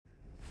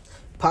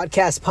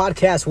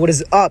Podcast. What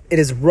is up? It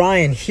is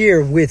Ryan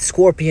here with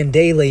Scorpion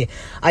Daily.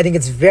 I think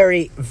it's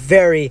very,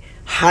 very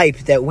hype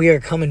that we are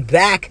coming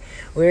back.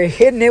 We're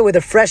hitting it with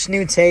a fresh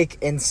new take.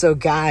 And so,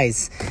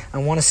 guys, I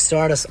want to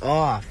start us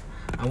off.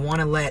 I want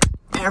to let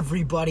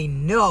everybody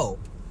know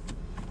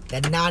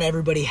that not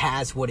everybody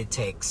has what it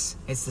takes.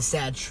 It's the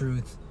sad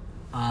truth.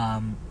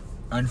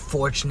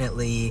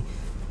 Unfortunately,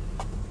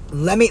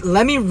 let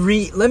me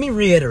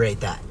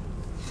reiterate that.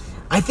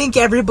 I think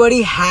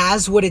everybody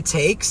has what it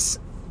takes.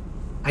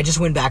 I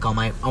just went back on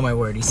my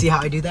word. You see how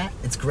I do that?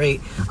 It's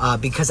great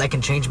because I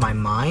can change my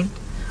mind.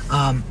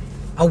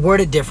 I'll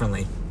word it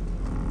differently.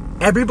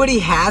 Everybody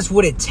has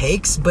what it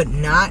takes, but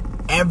not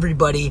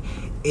everybody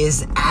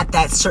is at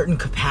that certain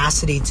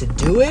capacity to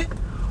do it,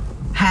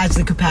 has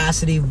the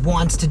capacity,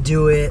 wants to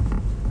do it,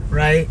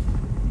 right?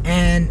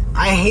 And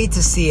I hate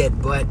to see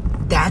it, but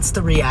that's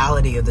the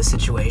reality of the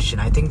situation.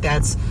 I think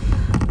that's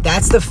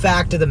the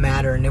fact of the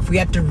matter. And if we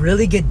have to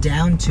really get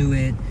down to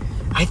it,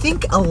 I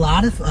think a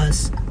lot of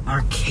us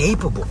are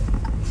capable.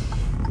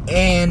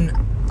 And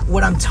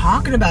what I'm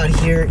talking about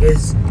here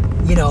is,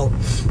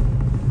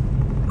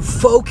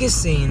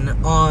 focusing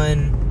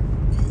on,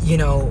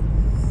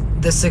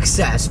 the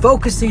success,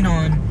 focusing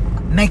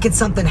on making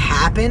something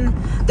happen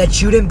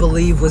that you didn't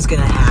believe was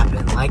going to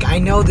happen. Like, I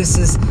know this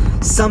is,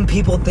 some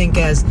people think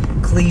as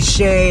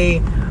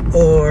cliche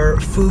or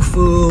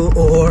foo-foo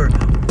or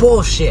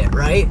bullshit,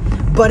 right?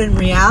 But in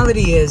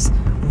reality is,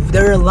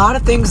 there are a lot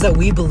of things that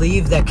we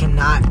believe that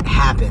cannot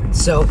happen.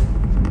 So,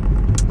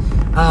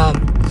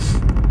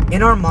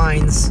 in our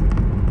minds,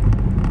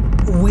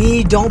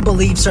 we don't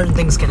believe certain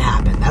things can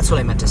happen. That's what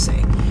I meant to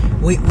say.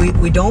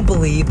 We don't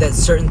believe that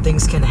certain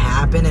things can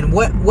happen. And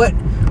what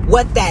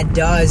that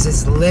does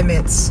is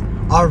limits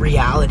our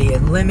reality.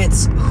 It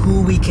limits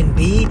who we can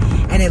be,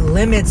 and it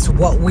limits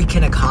what we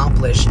can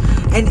accomplish,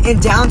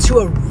 and down to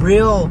a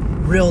real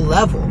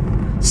level.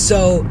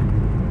 So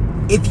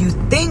if you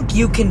think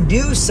you can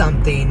do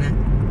something,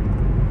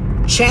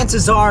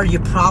 chances are you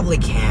probably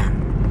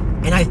can.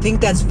 And I think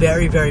that's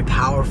very, very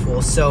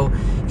powerful. So,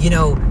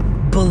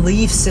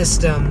 belief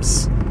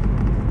systems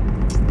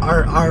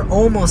are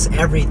almost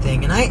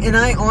everything. And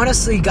I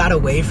honestly got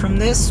away from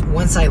this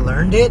once I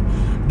learned it,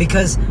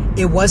 because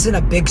it wasn't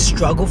a big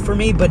struggle for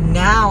me. But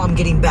now I'm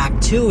getting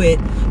back to it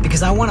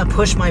because I want to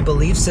push my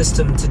belief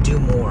system to do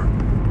more.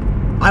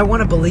 I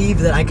want to believe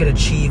that I could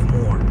achieve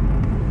more.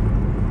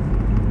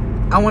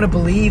 I want to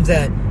believe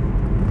that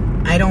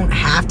I don't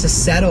have to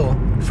settle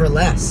for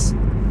less.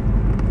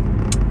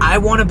 I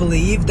want to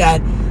believe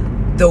that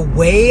the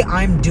way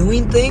I'm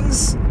doing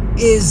things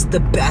is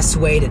the best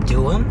way to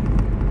do them.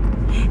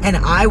 And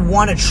I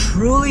want to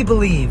truly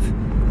believe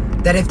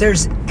that if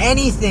there's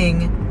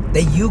anything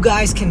that you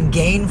guys can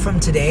gain from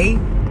today,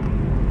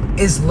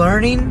 is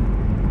learning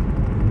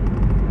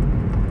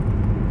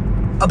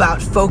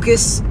about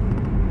focus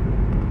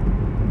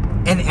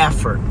and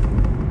effort.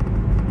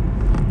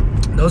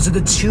 Those are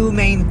the two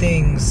main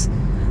things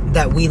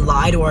that we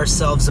lie to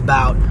ourselves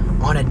about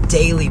on a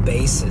daily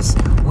basis.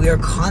 We are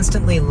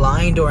constantly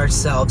lying to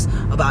ourselves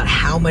about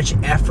how much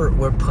effort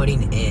we're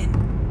putting in.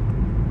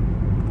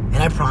 And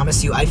I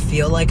promise you, I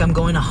feel like I'm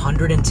going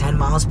 110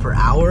 miles per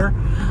hour,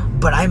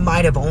 but I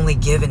might have only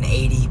given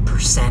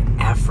 80%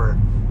 effort.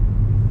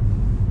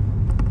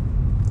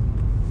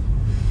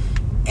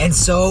 And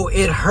so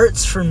it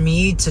hurts for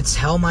me to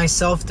tell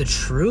myself the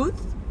truth,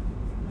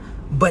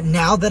 but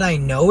now that I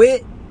know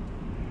it,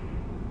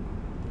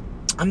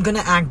 I'm going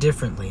to act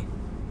differently.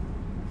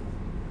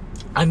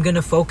 I'm going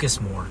to focus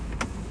more.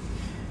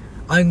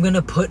 I'm going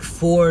to put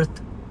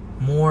forth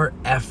more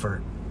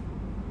effort.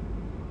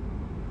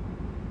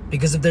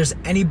 Because if there's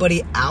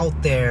anybody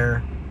out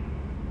there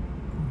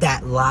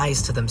that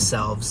lies to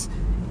themselves,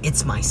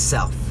 it's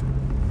myself.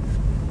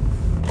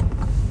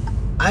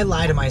 I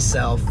lie to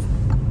myself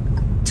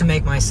to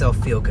make myself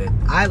feel good.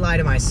 I lie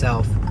to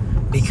myself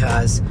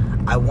because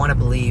I want to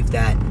believe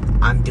that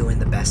I'm doing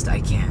the best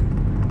I can.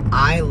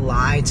 I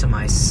lie to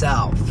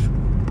myself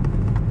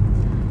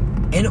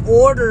in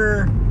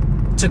order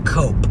to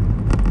cope,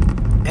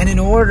 and in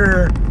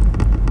order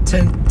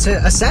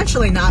to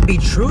essentially not be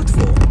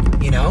truthful,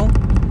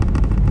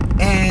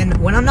 And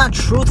when I'm not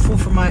truthful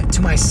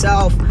to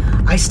myself,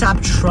 I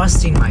stop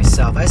trusting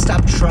myself. I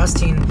stop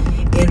trusting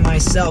in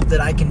myself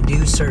that I can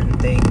do certain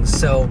things.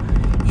 So,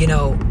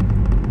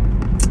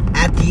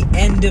 at the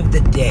end of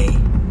the day,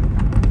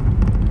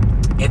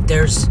 if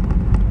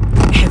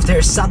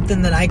there's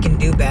something that I can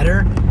do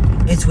better,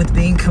 it's with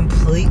being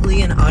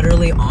completely and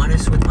utterly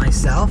honest with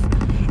myself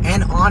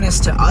and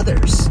honest to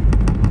others.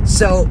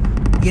 So,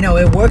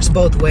 it works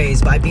both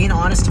ways. By being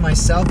honest to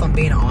myself, I'm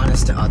being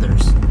honest to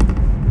others.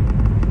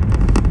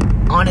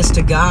 Honest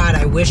to God,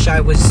 I wish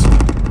I was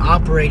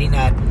operating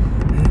at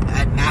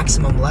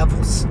maximum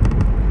levels.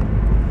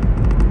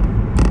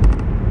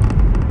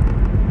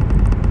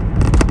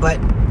 But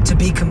to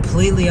be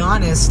completely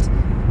honest,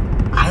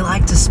 I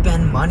like to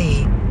spend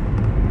money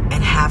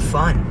and have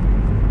fun.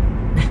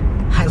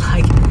 I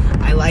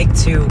like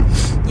to,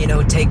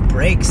 take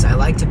breaks. I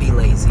like to be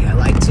lazy. I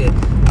like to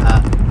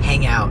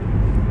hang out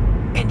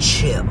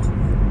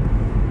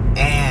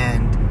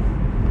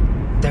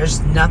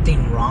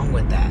nothing wrong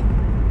with that.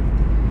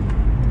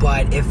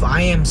 But if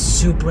I am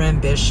super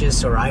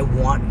ambitious, or I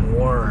want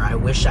more, or I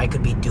wish I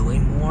could be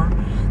doing more,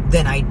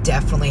 then I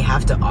definitely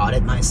have to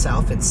audit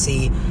myself and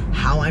see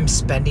how I'm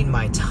spending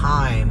my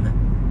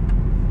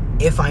time,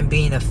 if I'm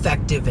being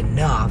effective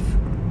enough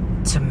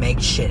to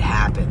make shit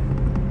happen.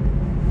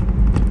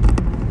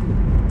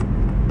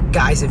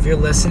 Guys, if you're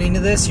listening to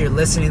this, you're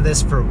listening to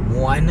this for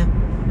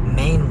one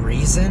main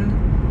reason,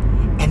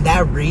 and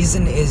that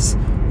reason is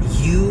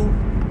you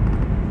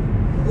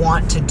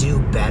want to do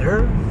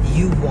better,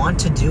 you want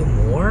to do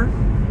more,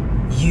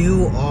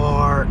 you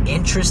are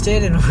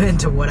interested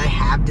into what I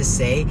have to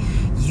say,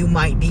 you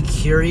might be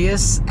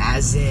curious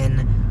as in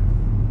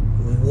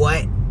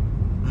what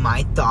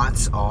my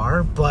thoughts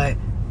are. But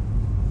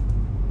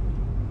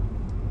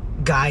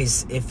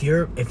guys, if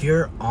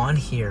you're on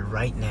here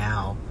right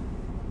now,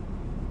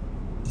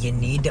 you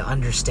need to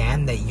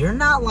understand that you're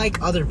not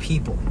like other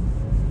people.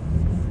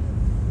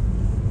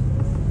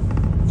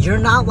 You're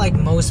not like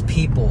most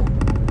people.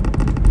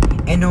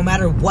 And no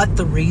matter what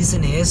the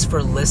reason is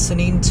for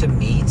listening to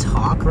me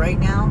talk right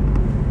now,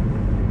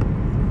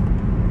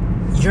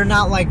 you're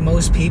not like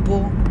most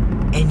people,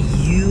 and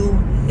you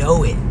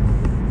know it.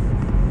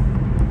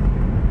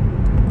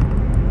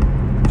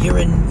 You're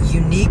a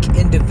unique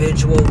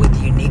individual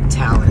with unique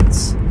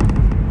talents.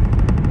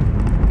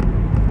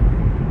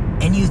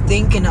 And you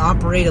think and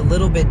operate a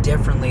little bit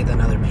differently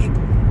than other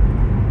people.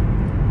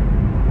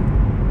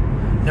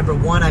 Number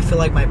one, I feel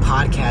like my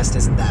podcast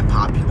isn't that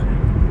popular.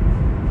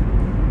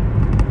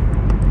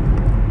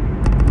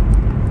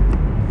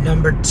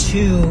 Number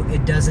two,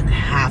 it doesn't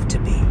have to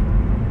be.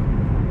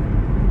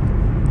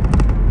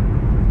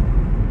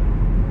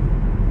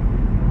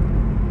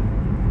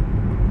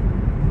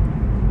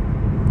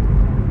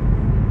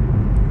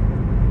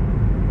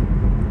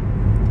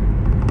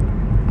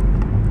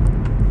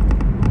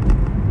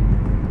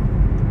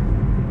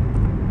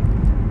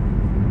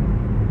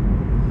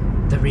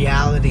 The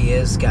reality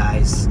is,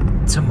 guys,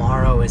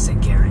 tomorrow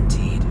isn't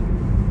guaranteed.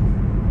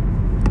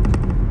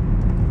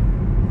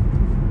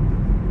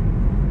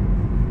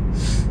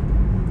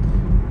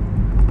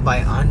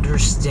 By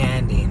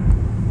understanding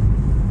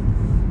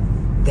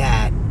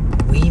that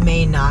we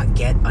may not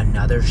get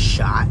another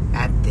shot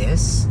at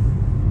this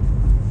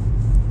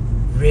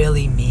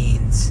really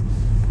means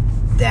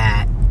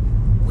that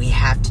we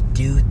have to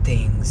do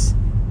things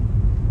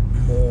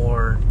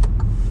more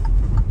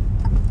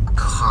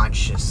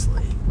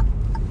consciously,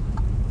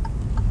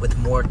 with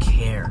more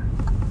care,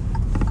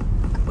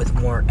 with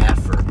more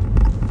effort.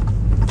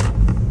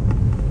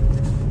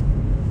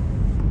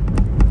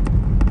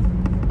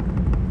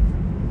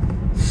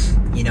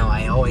 You know,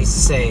 I always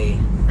say,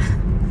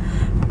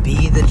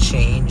 be the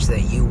change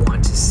that you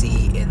want to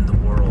see in the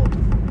world.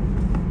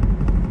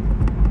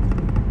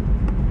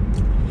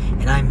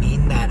 And I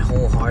mean that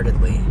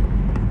wholeheartedly.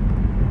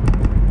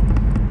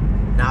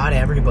 Not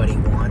everybody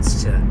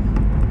wants to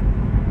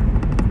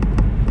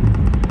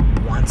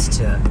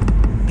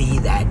be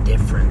that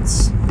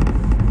difference,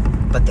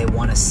 but they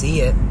want to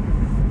see it.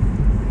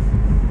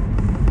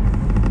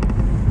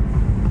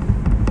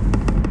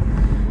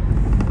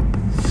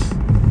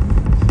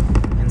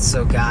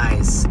 So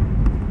guys,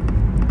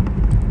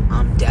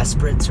 I'm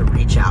desperate to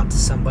reach out to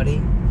somebody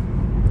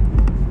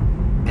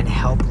and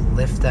help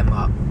lift them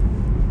up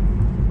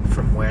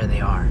from where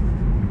they are.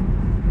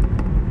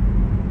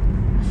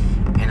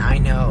 And I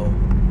know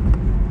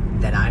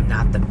that I'm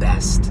not the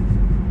best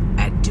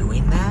at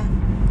doing that,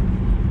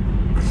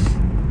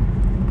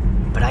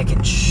 but I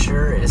can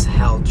sure as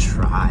hell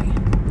try.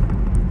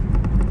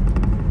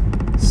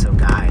 So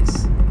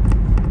guys,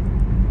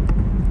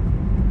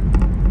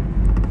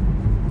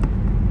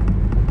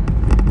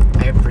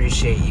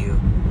 appreciate you,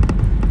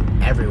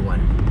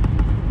 everyone,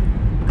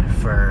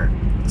 for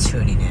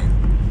tuning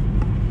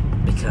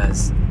in,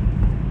 because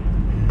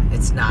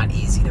it's not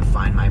easy to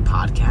find my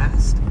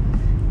podcast.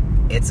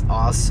 It's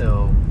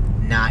also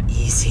not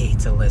easy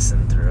to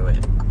listen through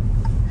it.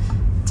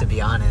 To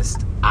be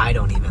honest, I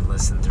don't even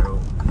listen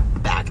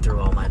back through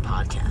all my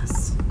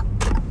podcasts.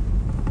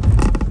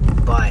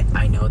 But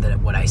I know that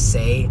what I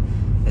say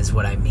is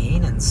what I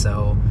mean, and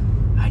so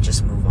I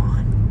just move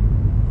on.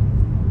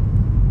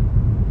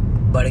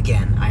 But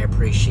again, I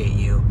appreciate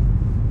you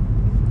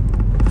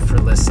for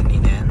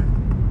listening in.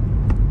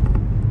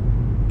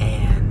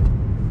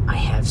 And I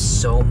have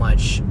so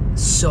much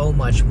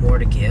more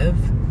to give.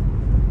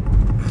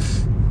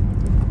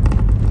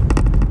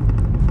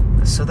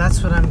 So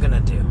that's what I'm gonna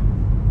do.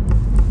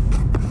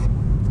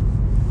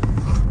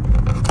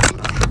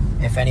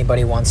 If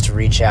anybody wants to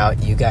reach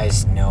out, you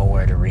guys know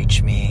where to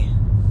reach me.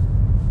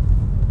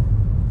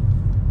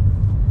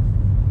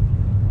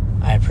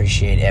 I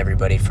appreciate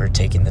everybody for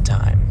taking the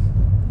time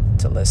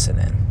to listen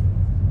in.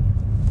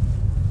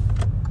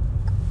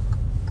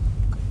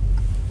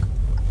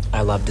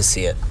 I love to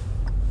see it.